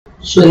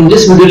So in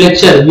this video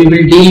lecture, we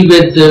will deal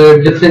with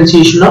the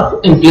differentiation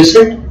of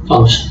implicit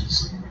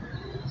functions.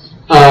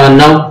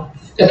 Now,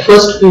 at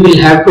first we will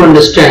have to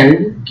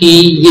understand कि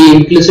ये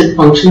implicit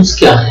functions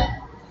क्या हैं.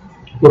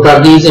 What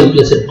are these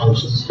implicit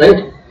functions,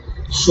 right?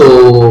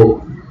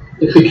 So,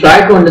 if we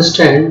try to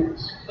understand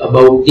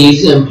about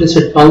these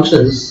implicit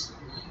functions,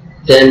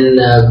 then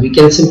we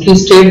can simply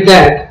state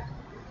that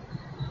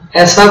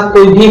ऐसा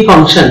कोई भी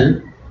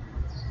function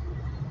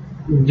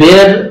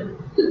where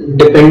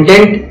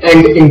dependent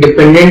and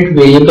independent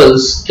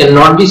variables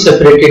cannot be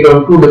separated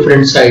on two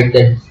different sides,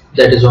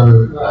 that is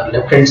on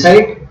left hand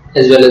side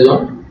as well as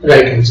on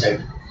right hand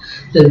side,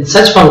 then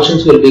such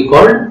functions will be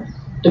called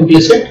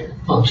implicit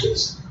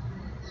functions.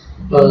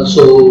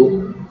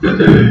 So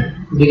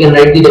we can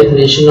write the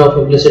definition of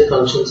implicit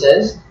functions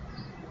as: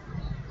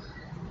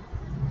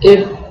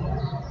 if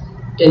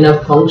in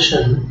a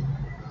function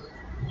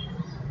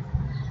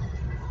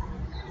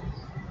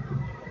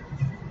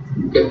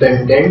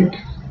dependent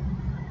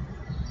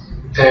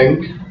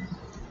and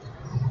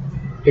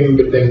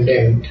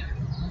independent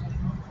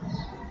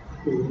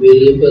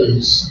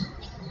variables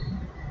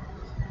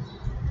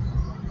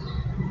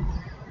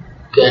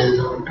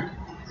cannot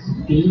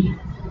be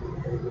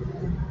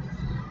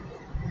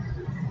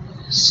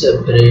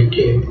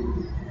separated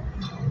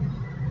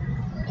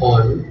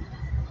on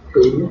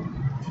two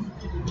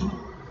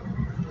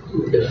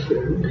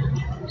different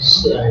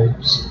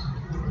sides,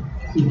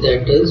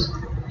 that is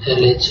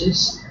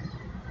LHS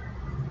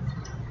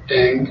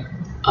and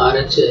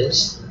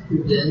RHS,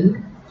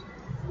 then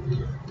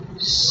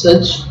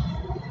such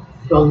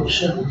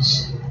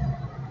functions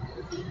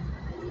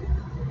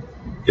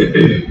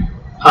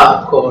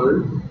are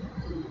called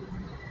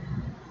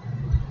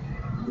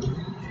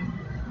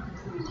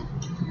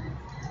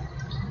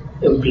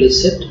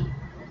implicit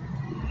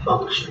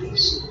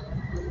functions.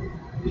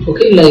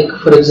 Okay, like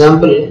for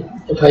example,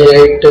 if I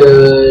write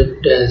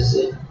it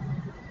as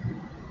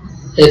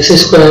x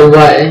square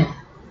y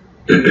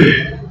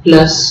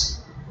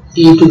plus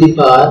e to the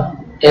power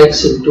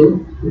x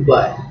into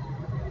y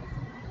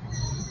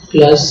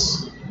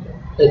plus,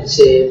 let's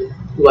say,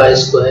 y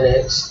square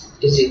x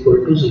is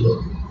equal to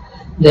 0,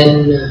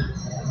 then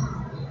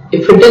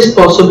if it is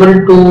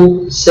possible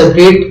to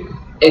separate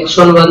x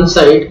on one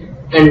side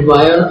and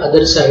y on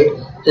other side,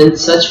 then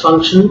such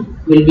function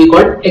will be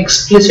called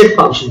explicit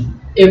function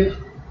if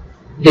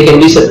they can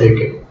be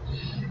separated.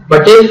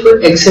 But if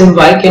x and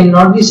y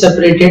cannot be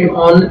separated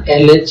on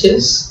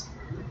LHS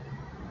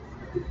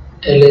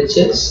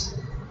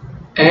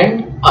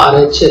and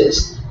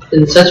RHS,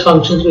 then such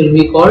functions will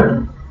be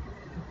called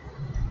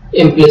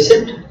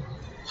implicit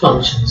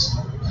functions,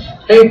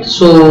 right?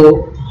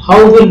 So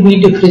how will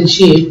we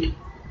differentiate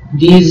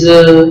these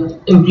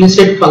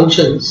implicit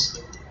functions?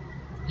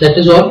 That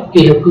is all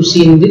we have to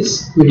see in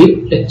this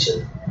video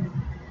lecture.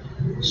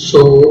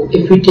 So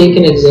if we take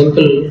an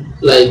example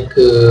like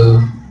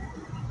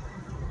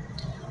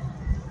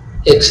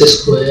x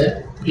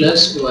square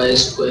plus y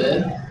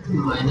square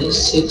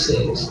minus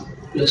 6x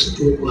plus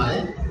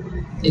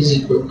 2y is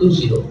equal to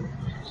 0,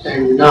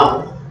 and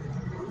now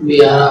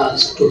we are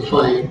asked to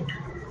find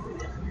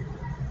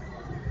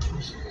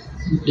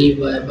dy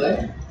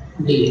by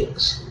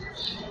dx.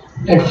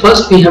 At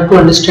first we have to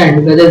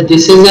understand whether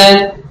this is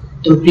an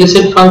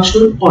implicit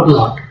function or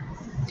not.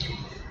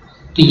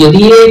 तो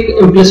यदि ये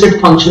एक implicit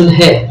function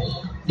है,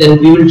 then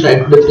we will try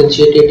to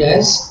differentiate it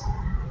as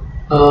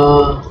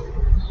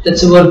let's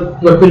say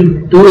what we'll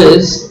do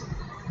is,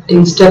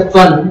 in step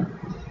 1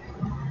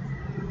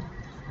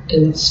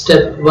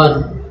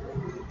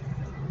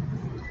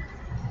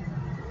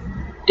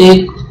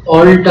 take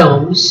all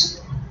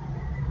terms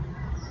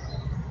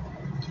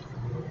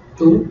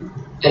to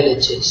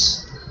LHS.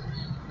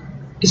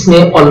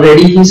 इसमें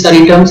already ही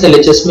सारी terms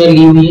LHS में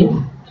ली हुई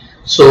हैं.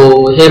 So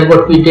here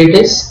what we did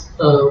is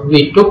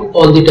we took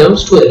all the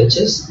terms to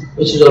LHS,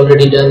 which is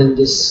already done in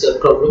this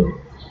problem.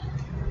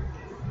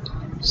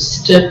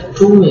 Step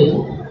 2 में,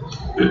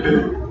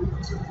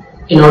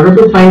 in order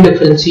to find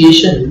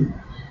differentiation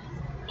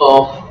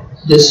of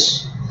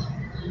this,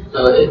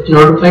 in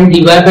order to find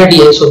dy by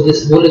dx of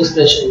this whole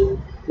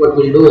expression, what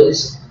we'll do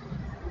is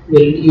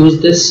we'll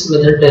use this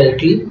method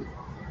directly.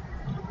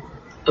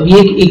 अभी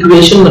एक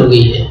equation बन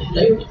गई है,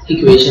 right?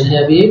 Equation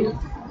है अभी एक.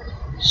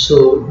 So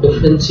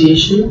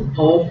differentiation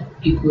of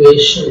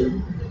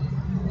equation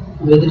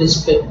with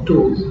respect to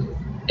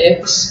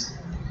x,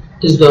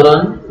 इस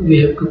दौरान we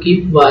have to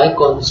keep y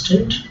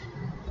constant,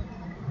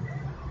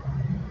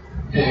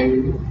 and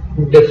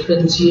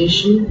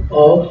differentiation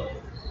of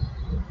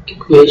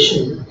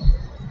equation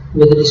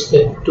with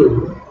respect to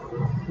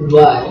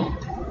y,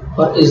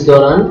 और इस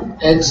दौरान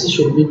x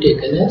should be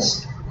taken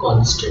as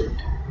constant.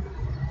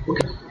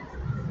 Okay.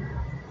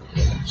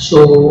 So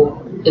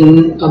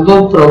in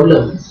above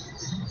problem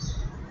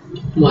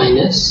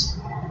minus,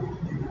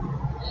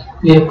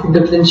 we have to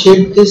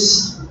differentiate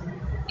this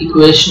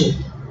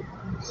equation,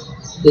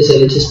 this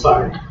LHS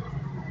part,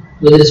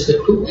 with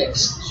respect to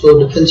x. So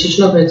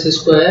differentiation of x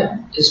square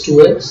is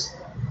 2x,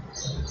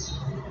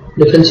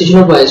 differentiation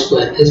of y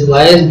square, as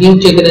y is being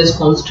taken as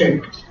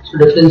constant, So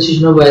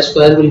differentiation of y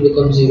square will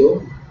become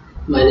 0,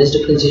 minus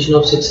differentiation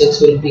of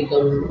 6x will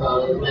become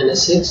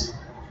minus 6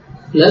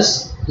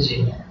 plus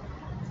 0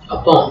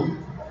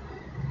 upon.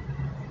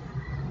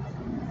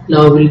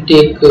 Now we'll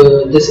take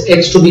this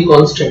x to be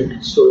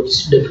constant, so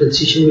its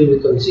differentiation will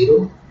become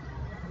 0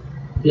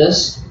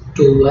 plus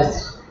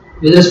 2y.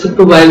 With respect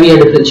to y, we are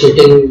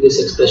differentiating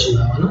this expression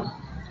now, no?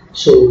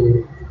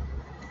 So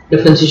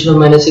differentiation of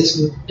minus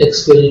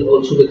x will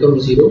also become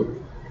 0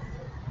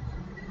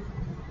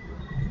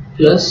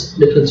 plus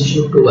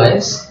differentiation of 2y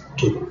is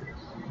 2.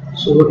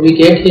 So what we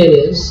get here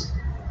is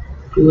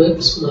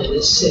 2x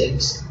minus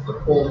 6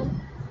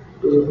 upon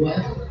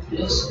 2y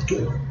plus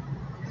 2.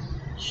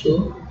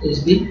 So this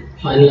is the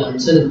final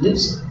answer in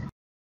this.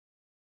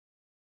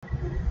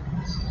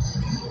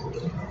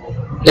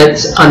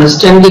 Let's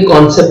understand the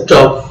concept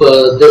of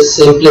this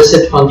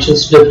implicit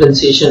functions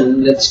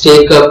differentiation. Let's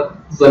take up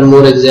one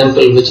more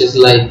example, which is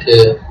like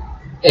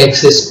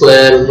x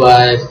square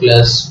y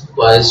plus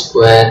y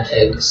square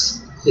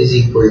x is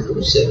equal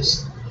to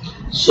 6.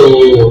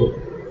 So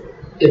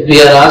if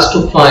we are asked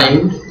to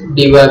find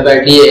dy by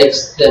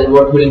dx, then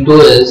what we'll do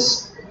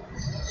is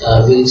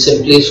we'll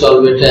simply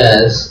solve it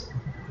as,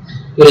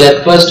 we'll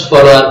at first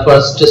follow our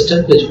first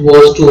step, which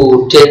was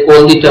to take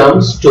all the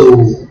terms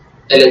to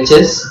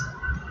LHS.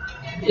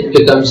 It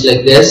becomes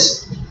like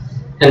this,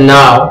 and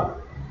now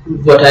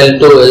what I'll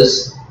do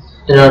is,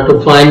 in order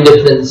to find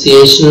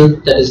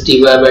differentiation, that is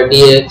dy by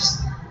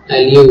dx,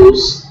 I'll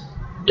use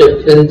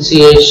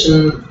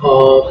differentiation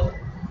of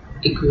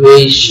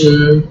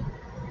equation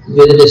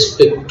with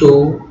respect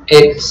to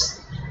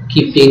x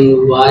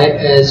keeping y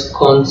as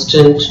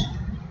constant,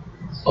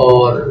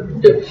 or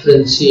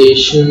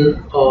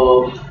differentiation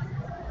of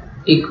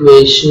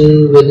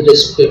equation with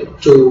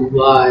respect to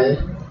y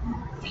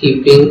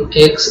keeping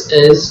x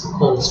as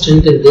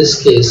constant, in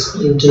this case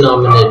in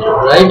denominator,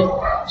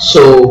 right?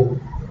 So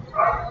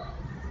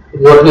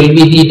what will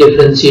be the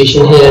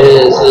differentiation here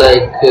is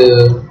like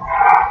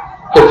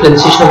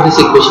differentiation of this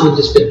equation with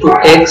respect to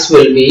x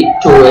will be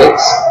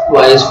 2x,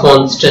 y is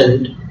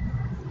constant,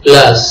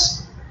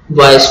 plus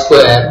y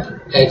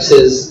square, x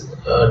is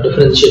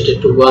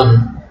differentiated to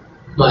 1,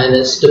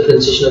 minus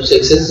differentiation of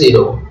 6 is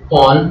 0,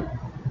 on,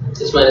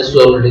 this minus is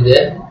already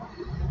there.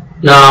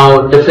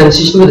 Now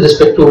differentiation with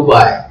respect to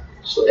y.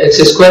 So x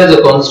square is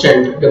a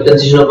constant,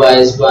 differentiation of y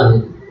is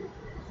 1,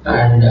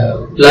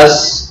 and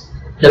plus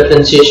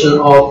differentiation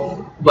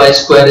of y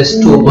square is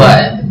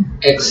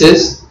 2y, x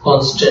is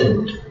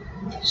constant.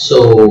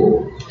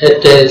 So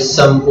it is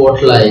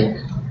somewhat like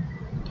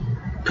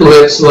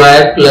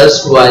 2xy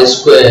plus y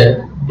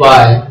square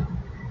by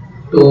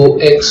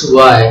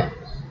 2xy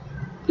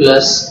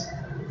plus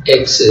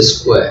x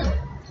square.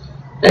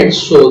 Right,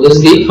 so this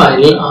is the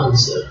final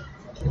answer.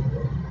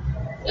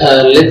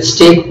 Let's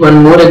take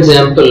one more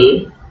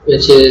example,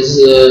 which is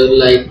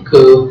like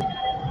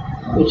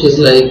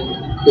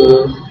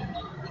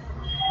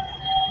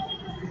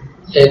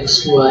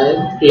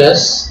xy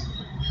plus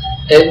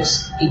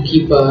x e to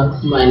the power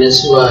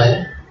minus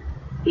y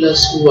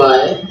plus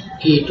y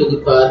e to the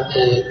power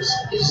x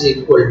is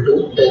equal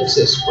to x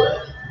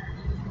square.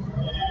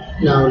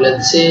 Now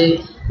let's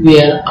say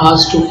we are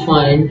asked to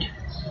find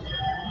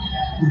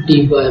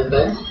dy by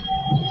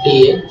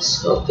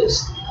dx of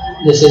this.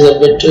 This is a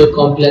bit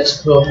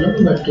complex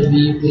problem, but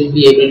we will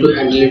be able to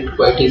handle it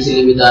quite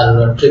easily with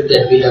our trick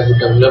that we have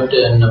developed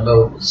in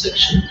about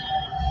section.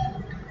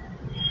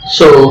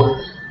 So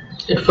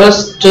at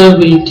first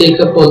we'll take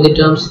up all the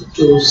terms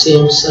to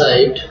same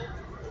side,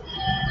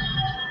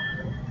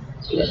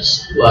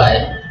 plus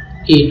y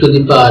e to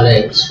the power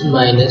x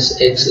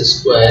minus x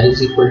square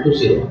is equal to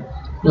 0.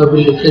 Now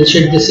we'll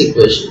differentiate this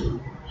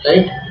equation,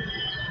 right?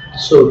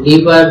 So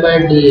dy by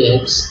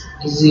dx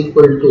is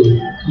equal to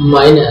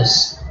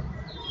minus,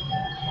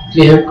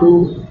 we have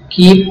to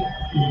keep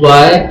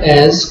y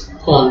as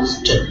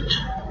constant,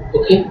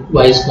 okay,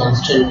 y is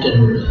constant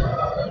in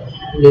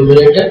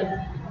numerator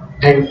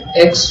and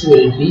x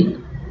will be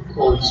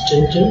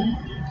constant in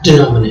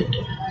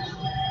denominator.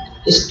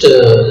 Just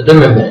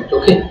remember it,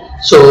 okay.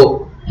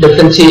 So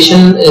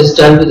differentiation is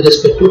done with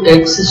respect to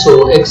x,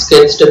 so x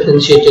gets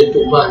differentiated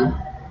to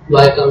 1,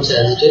 y comes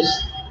as it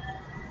is,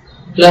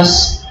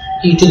 plus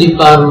e to the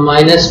power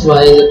minus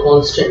y is a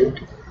constant,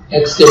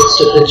 x gets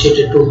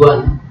differentiated to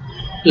 1,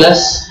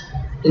 plus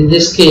in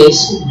this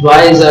case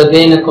y is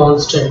again a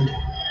constant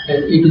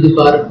and e to the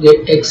power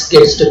x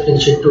gets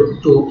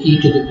differentiated to e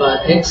to the power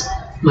x,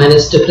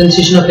 minus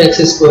differentiation of x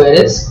square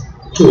is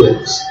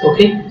 2x,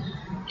 okay,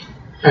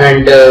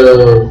 and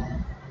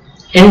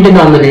in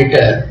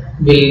denominator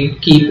we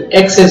keep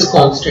x as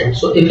constant.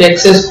 So if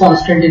x is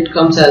constant, it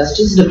comes as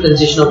it is,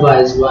 differentiation of y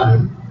is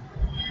 1,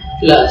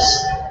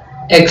 plus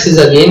x is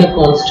again a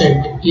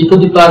constant, e to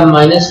the power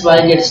minus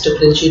y gets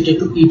differentiated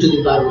to e to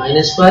the power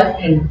minus y,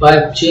 and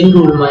by chain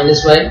rule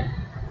minus y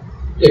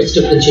gets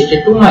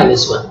differentiated to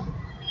minus 1,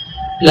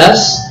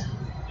 plus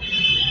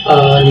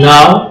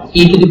now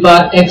e to the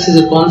power x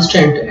is a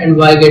constant and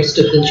y gets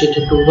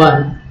differentiated to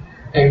 1,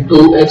 and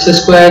to x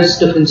square's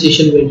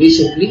differentiation will be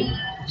simply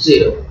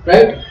 0,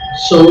 right?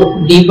 So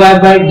dy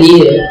by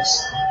dx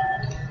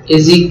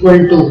is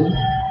equal to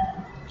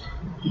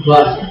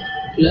y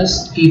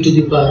plus e to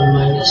the power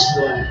minus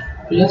y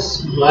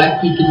plus y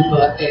e to the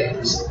power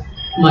x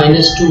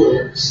minus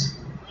 2x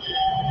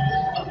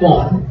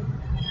upon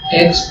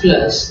x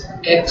plus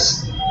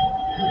x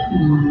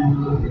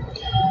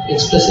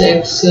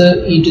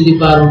e to the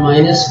power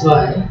minus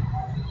y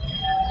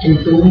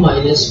into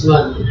minus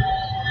 1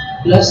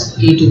 plus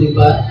e to the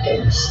power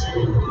x.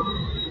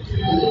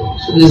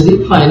 So this is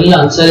the final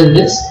answer in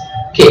this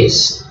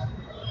case.